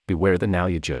Beware the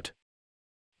Nalujuit.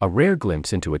 A rare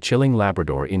glimpse into a chilling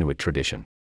Labrador Inuit tradition.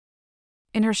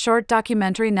 In her short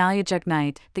documentary Nalujuit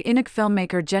Night, the Inuk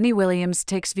filmmaker Jenny Williams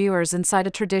takes viewers inside a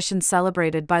tradition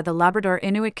celebrated by the Labrador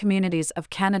Inuit communities of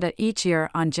Canada each year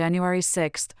on January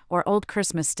 6th, or Old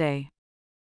Christmas Day.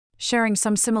 Sharing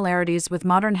some similarities with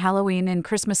modern Halloween and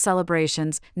Christmas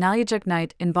celebrations, Nalujuit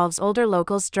Night involves older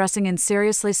locals dressing in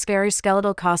seriously scary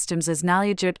skeletal costumes as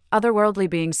Nalujuit, otherworldly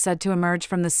beings said to emerge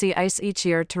from the sea ice each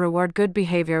year to reward good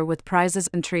behavior with prizes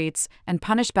and treats, and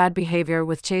punish bad behavior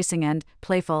with chasing and,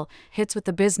 playful, hits with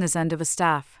the business end of a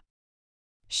staff.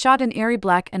 Shot in eerie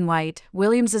black and white,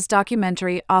 Williams's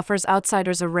documentary offers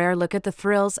outsiders a rare look at the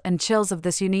thrills and chills of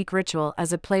this unique ritual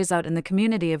as it plays out in the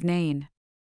community of Nain.